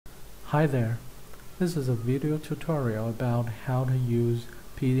Hi there, this is a video tutorial about how to use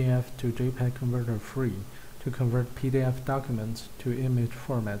PDF to JPG Converter free to convert PDF documents to image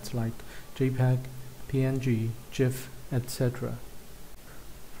formats like JPEG, PNG, GIF, etc.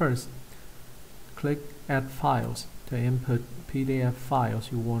 First, click Add Files to input PDF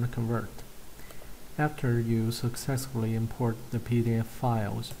files you want to convert. After you successfully import the PDF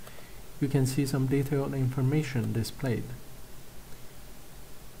files, you can see some detailed information displayed.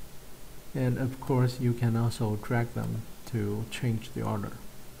 And of course, you can also drag them to change the order.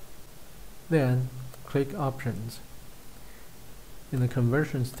 Then, click Options. In the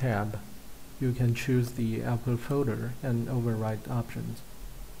Conversions tab, you can choose the Output folder and override options.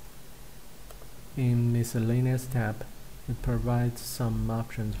 In Miscellaneous tab, it provides some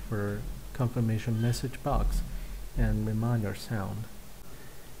options for confirmation message box and reminder sound.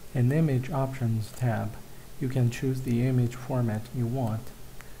 In Image Options tab, you can choose the image format you want,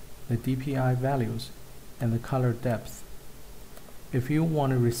 the DPI values, and the color depth. If you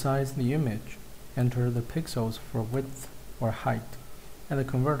want to resize the image, enter the pixels for width or height, and the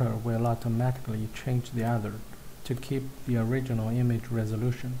converter will automatically change the other to keep the original image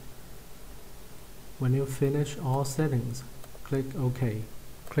resolution. When you finish all settings, click OK.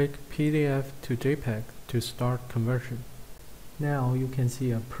 Click PDF to JPEG to start conversion. Now you can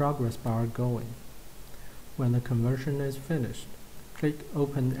see a progress bar going. When the conversion is finished, click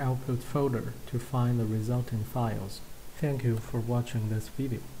Open Output folder to find the resulting files. Thank you for watching this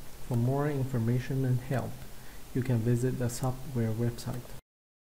video. For more information and help, you can visit the software website.